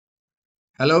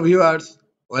Hello viewers,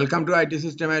 welcome to IT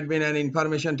System Admin and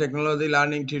Information Technology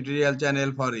Learning tutorial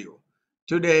channel for you.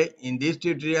 Today in this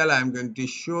tutorial I am going to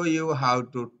show you how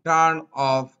to turn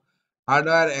off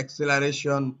hardware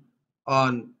acceleration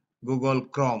on Google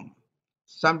Chrome.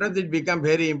 Sometimes it becomes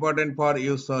very important for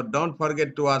you, so don't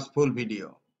forget to watch full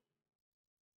video.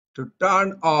 To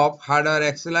turn off hardware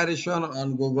acceleration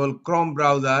on Google Chrome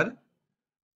browser,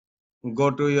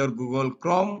 go to your Google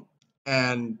Chrome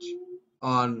and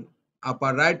on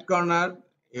upper right corner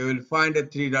you will find a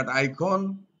three dot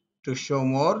icon. To show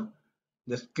more,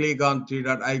 just click on three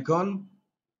dot icon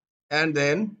and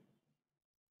then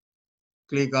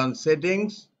click on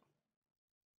settings.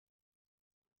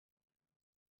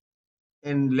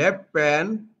 In left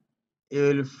pane you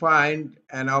will find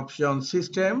an option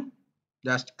system.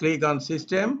 Just click on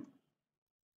system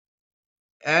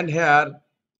and here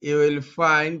you will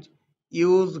find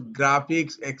use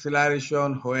graphics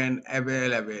acceleration when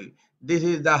available. This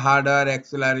is the hardware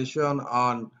acceleration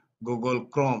on Google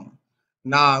Chrome.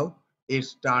 Now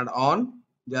it's turned on.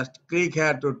 Just click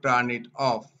here to turn it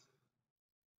off.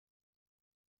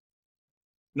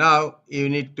 Now you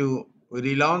need to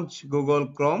relaunch Google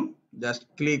Chrome. Just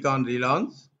click on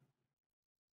relaunch.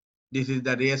 This is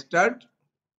the restart.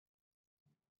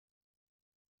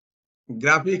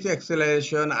 Graphics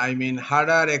acceleration, I mean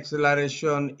hardware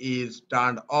acceleration, is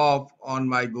turned off on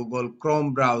my Google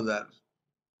Chrome browser.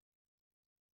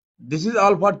 This is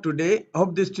all for today.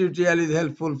 Hope this tutorial is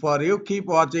helpful for you. Keep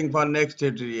watching for next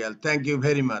tutorial. Thank you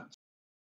very much.